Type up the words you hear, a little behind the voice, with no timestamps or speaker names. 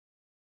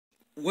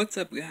What's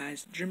up,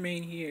 guys?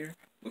 Jermaine here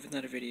with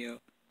another video.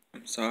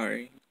 I'm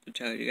sorry to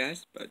tell you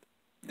guys but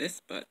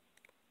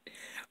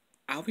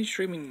I'll be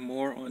streaming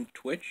more on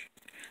Twitch.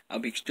 I'll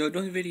be still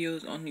doing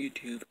videos on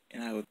YouTube,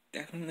 and I will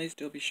definitely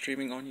still be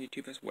streaming on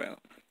YouTube as well.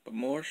 But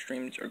more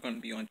streams are going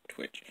to be on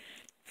Twitch.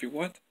 If you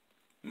want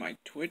my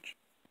Twitch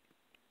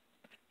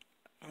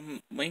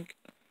link,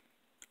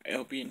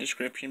 it'll be in the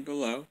description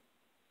below.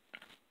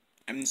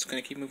 I'm just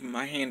going to keep moving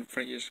my hand in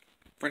front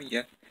of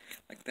you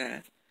like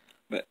that.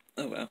 But,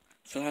 oh well.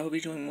 So I will be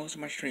doing most of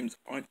my streams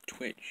on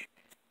Twitch.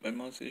 But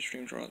most of the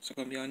streams are also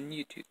going to be on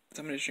YouTube.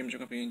 Some of the streams are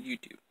going to be on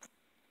YouTube.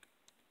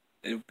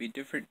 It will be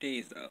different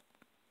days, though.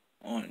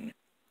 On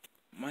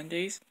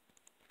Mondays,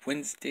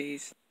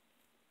 Wednesdays,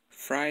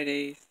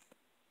 Fridays,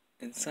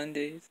 and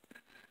Sundays.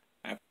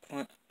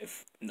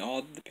 If it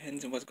all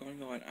depends on what's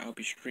going on, I'll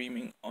be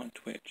streaming on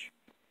Twitch.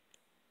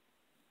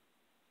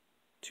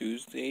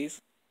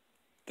 Tuesdays,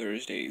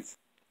 Thursdays,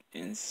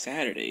 and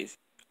Saturdays,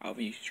 I'll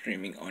be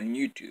streaming on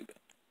YouTube.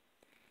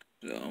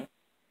 So,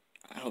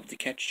 I hope to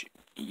catch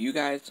you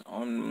guys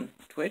on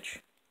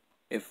Twitch.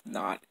 If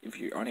not, if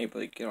you're unable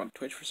to get on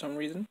Twitch for some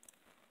reason,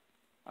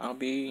 I'll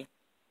be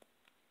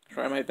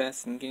trying my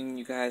best in getting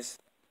you guys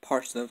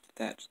parts of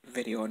that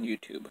video on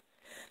YouTube.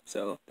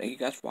 So, thank you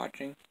guys for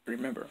watching.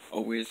 Remember,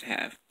 always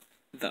have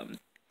the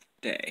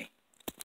day.